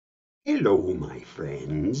Hello, my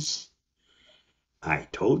friends. I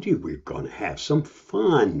told you we're going to have some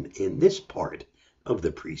fun in this part of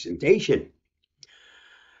the presentation.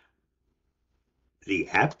 The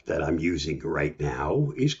app that I'm using right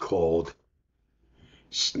now is called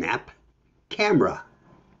Snap Camera.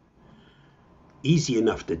 Easy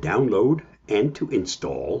enough to download and to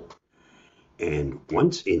install. And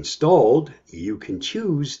once installed, you can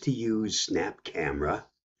choose to use Snap Camera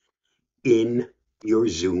in your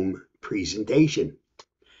Zoom presentation.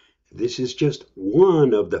 This is just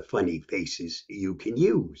one of the funny faces you can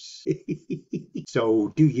use.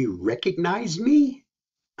 So, do you recognize me?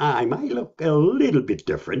 I might look a little bit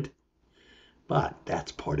different, but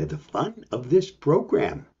that's part of the fun of this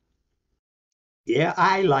program. Yeah,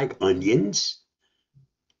 I like onions.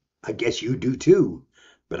 I guess you do too,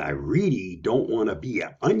 but I really don't want to be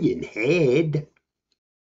an onion head.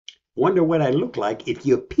 Wonder what I look like if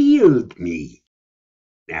you peeled me.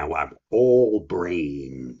 Now I'm all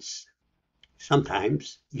brains.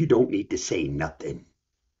 Sometimes you don't need to say nothing.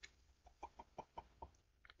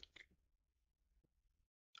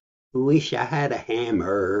 Wish I had a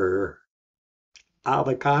hammer.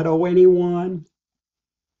 Avocado, anyone?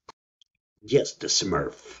 Just a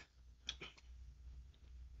smurf.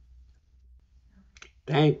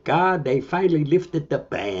 Thank God they finally lifted the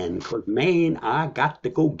ban, 'cause man, I got to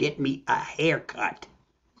go get me a haircut.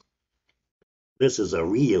 This is a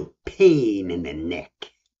real pain in the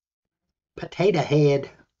neck. Potato head.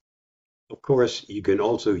 Of course, you can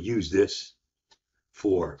also use this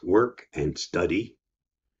for work and study.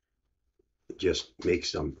 Just make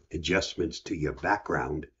some adjustments to your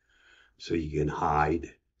background so you can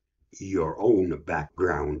hide your own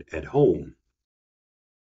background at home.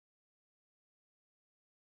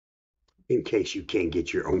 In case you can't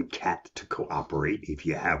get your own cat to cooperate if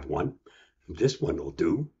you have one, this one will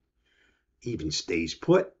do. Even stays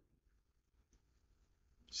put.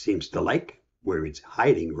 Seems to like where it's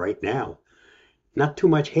hiding right now. Not too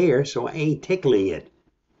much hair, so I ain't tickling it.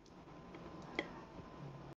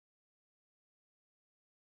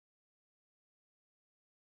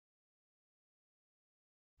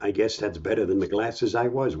 I guess that's better than the glasses I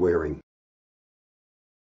was wearing.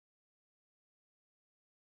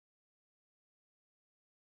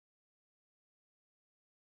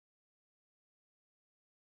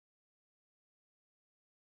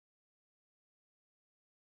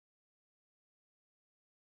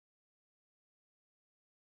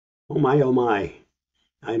 Oh my, oh my.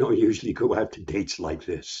 I don't usually go out to dates like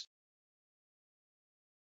this.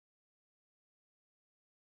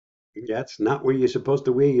 That's not where you're supposed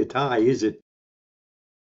to wear your tie, is it?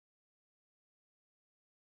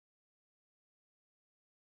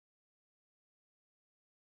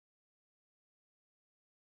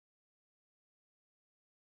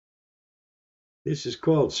 This is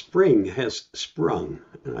called Spring Has Sprung.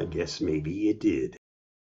 I guess maybe it did.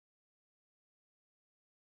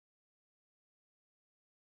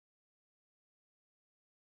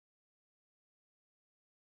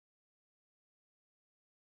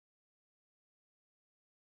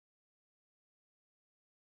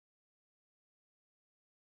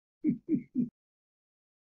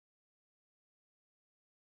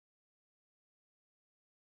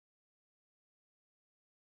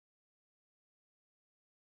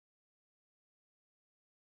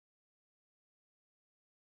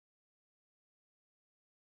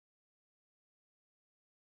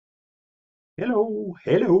 Hello,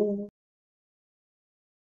 hello.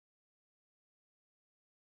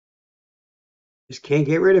 Just can't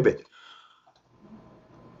get rid of it.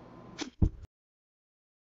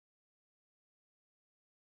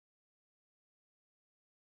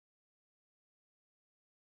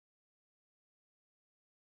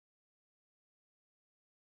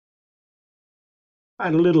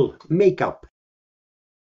 Add a little makeup.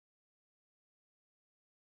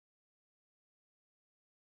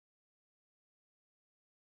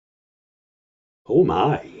 Oh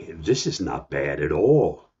my, this is not bad at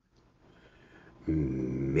all.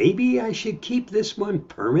 Maybe I should keep this one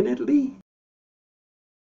permanently?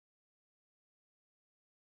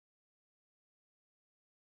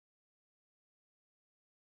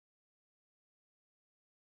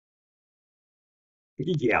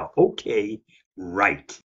 Yeah, okay,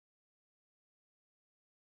 right.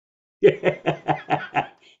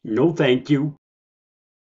 No, thank you.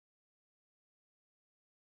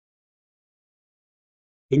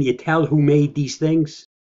 Can you tell who made these things?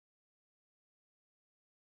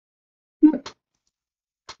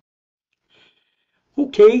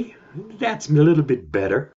 Okay, that's a little bit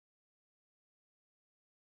better.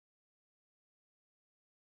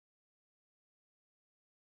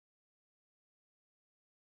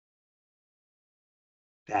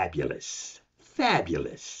 Fabulous.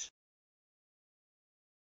 Fabulous.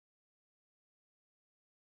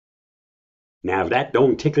 Now, if that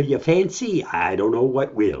don't tickle your fancy, I don't know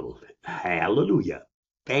what will. Hallelujah.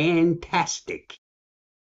 Fantastic.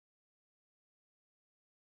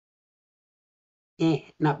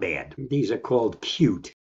 Not bad. These are called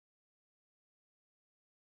cute.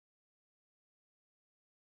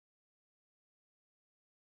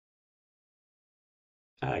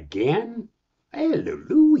 Again?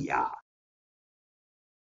 Hallelujah.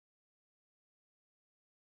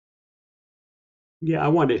 Yeah, I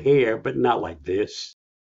wanted hair, but not like this.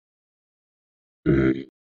 By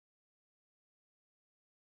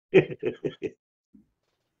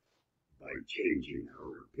changing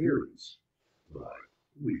our appearance, but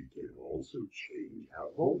we can also change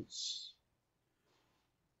our voice.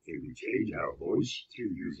 And we change our voice to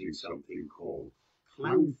using something called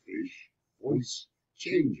Clownfish Voice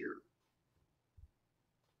Changer.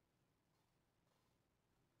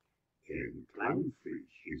 And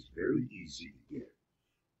Clownfish is very easy to get.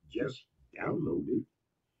 Just download it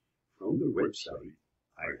from the website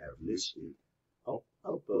I have listed up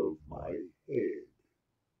above my head.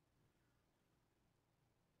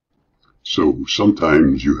 So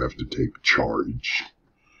sometimes you have to take charge,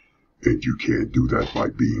 and you can't do that by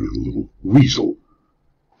being a little weasel.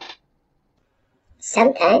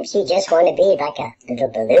 Sometimes you just want to be like a little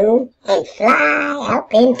balloon and fly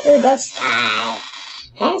up into the sky.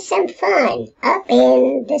 Have some fun up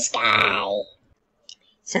in the sky.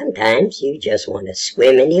 Sometimes you just want to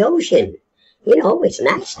swim in the ocean. You know, it's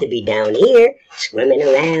nice to be down here, swimming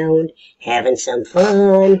around, having some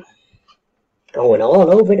fun, going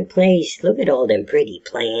all over the place. Look at all them pretty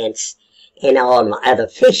plants and all my other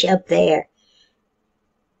fish up there.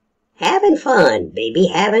 Having fun, baby,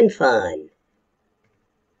 having fun.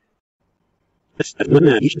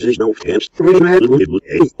 Sometimes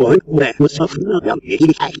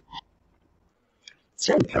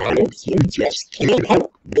you just can't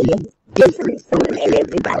help being different from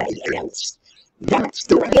everybody else. That's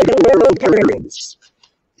the way the world turns.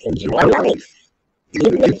 Enjoy life,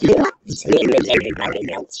 even if you're not the same as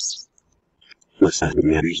everybody else. This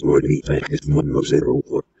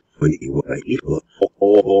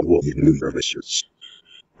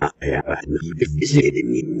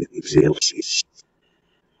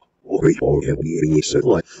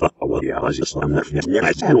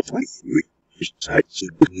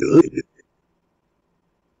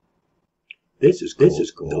is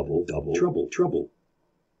called double trouble.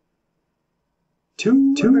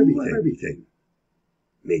 Two of everything.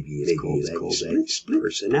 Maybe it's called split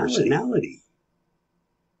personality.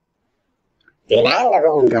 Then I'm the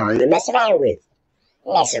wrong guy to mess around with.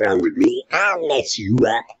 Mess around with me, I'll mess you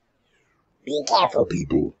up. Be careful,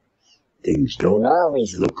 People, things don't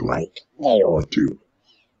always look like they ought to.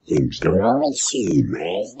 Things don't don't always seem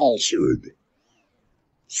as they should. should.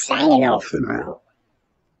 Signing off For now.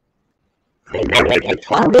 I'm like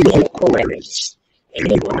Atari and Aquarius.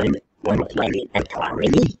 Anyone want to play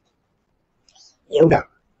Atari? Yoda,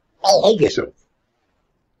 behave yourself.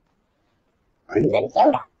 I'm Then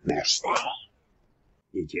Yoda, master.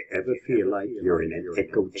 Did you ever feel like you're in an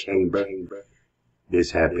echo chamber?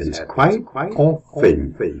 This happens quite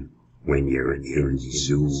often when you're in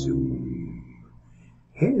Zoom.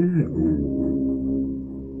 Hello.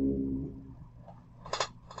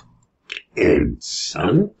 And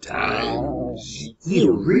sometimes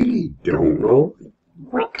you really don't know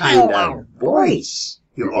what kind of voice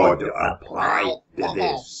you ought to apply to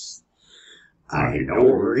this. I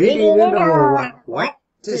don't really know what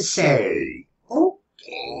to say.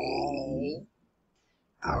 Okay.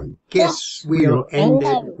 I guess we'll end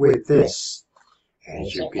it with this.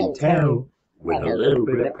 As you can tell, with a little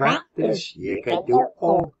bit of practice, you can do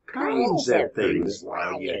all kinds of things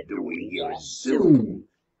while you're doing your Zoom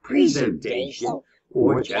presentation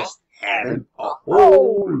or just having a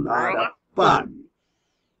whole lot of fun.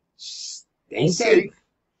 Stay safe.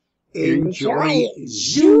 Enjoy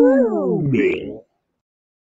Zooming.